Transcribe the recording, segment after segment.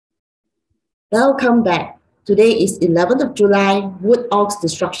Welcome back. Today is 11th of July, Wood Ox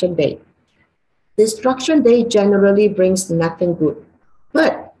Destruction Day. Destruction Day generally brings nothing good,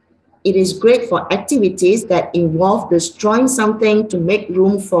 but it is great for activities that involve destroying something to make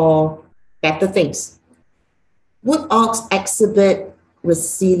room for better things. Wood Ox exhibit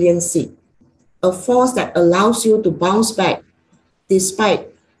resiliency, a force that allows you to bounce back despite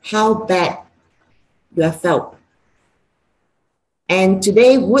how bad you have felt. And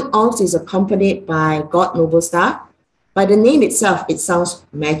today, Wood Ox is accompanied by God Noble Star. By the name itself, it sounds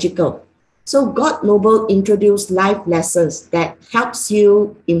magical. So God Noble introduced life lessons that helps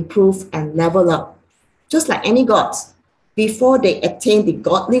you improve and level up. Just like any gods, before they attain the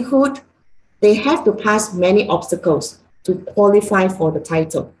godlyhood, they have to pass many obstacles to qualify for the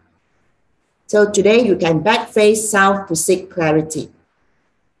title. So today you can back face south to seek clarity.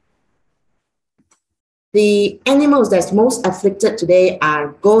 The animals that's most afflicted today are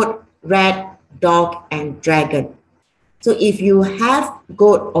goat, rat, dog, and dragon. So if you have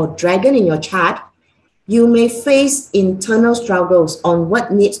goat or dragon in your chart, you may face internal struggles on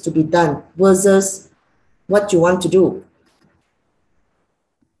what needs to be done versus what you want to do.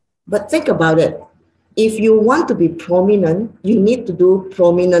 But think about it. If you want to be prominent, you need to do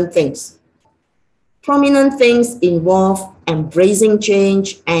prominent things. Prominent things involve embracing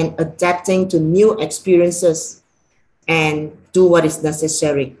change and adapting to new experiences and do what is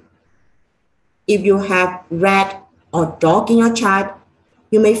necessary. If you have rat or dog in your chart,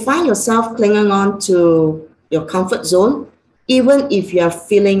 you may find yourself clinging on to your comfort zone, even if you are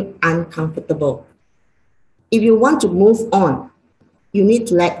feeling uncomfortable. If you want to move on, you need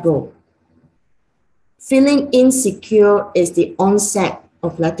to let go. Feeling insecure is the onset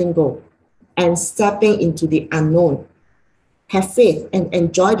of letting go and stepping into the unknown. Have faith and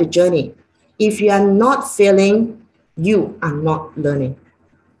enjoy the journey. If you are not failing, you are not learning.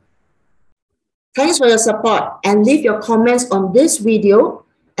 Thanks for your support and leave your comments on this video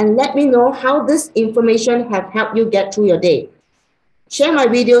and let me know how this information have helped you get through your day. Share my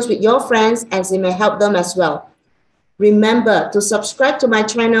videos with your friends as it may help them as well. Remember to subscribe to my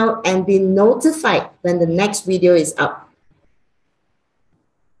channel and be notified when the next video is up.